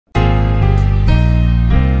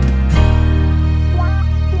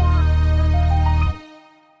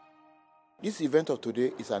This event of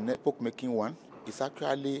today is an epoch-making one. It's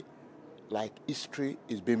actually like history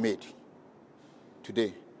is being made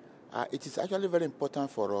today. It is actually very important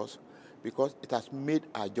for us because it has made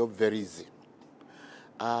our job very easy.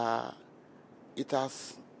 It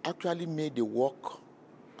has actually made the work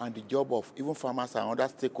and the job of even farmers and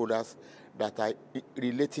other stakeholders that are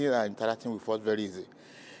relating and interacting with us very easy.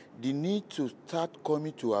 The need to start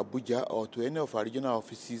coming to Abuja or to any of our regional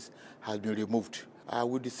offices has been removed.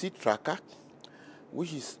 With the seed tracker,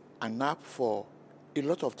 which is an app for a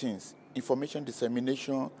lot of things, information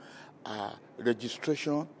dissemination,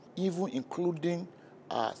 registration, even including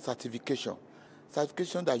certification.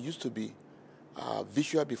 Certification that used to be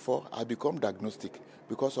visual before has become diagnostic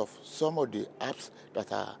because of some of the apps that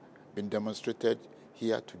have been demonstrated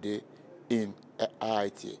here today in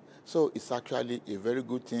IITA. So it's actually a very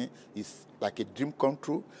good thing. It's like a dream come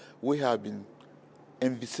true. We have been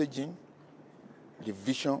envisaging the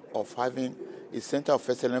vision of having a center of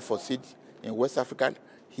excellence for seed in West Africa,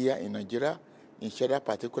 here in Nigeria, in Sheda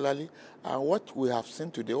particularly. And what we have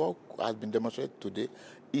seen today, what has been demonstrated today,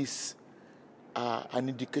 is an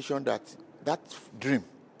indication that that dream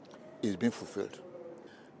is being fulfilled.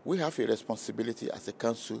 We have a responsibility as a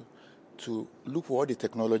council to look for all the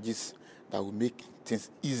technologies that will make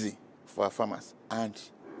things easy for our farmers, and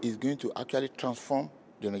is going to actually transform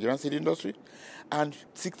the Nigerian seed industry. And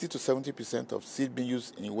 60 to 70% of seed being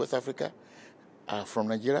used in West Africa are from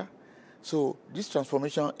Nigeria. So this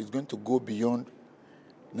transformation is going to go beyond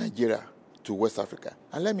Nigeria to West Africa.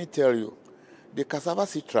 And let me tell you, the cassava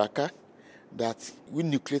seed tracker that we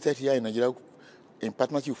nucleated here in Nigeria in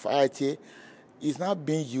partnership with IITA is now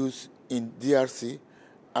being used in DRC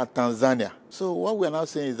and Tanzania. So what we are now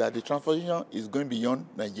saying is that the transformation is going beyond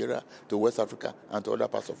Nigeria to West Africa and to other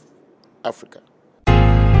parts of Africa.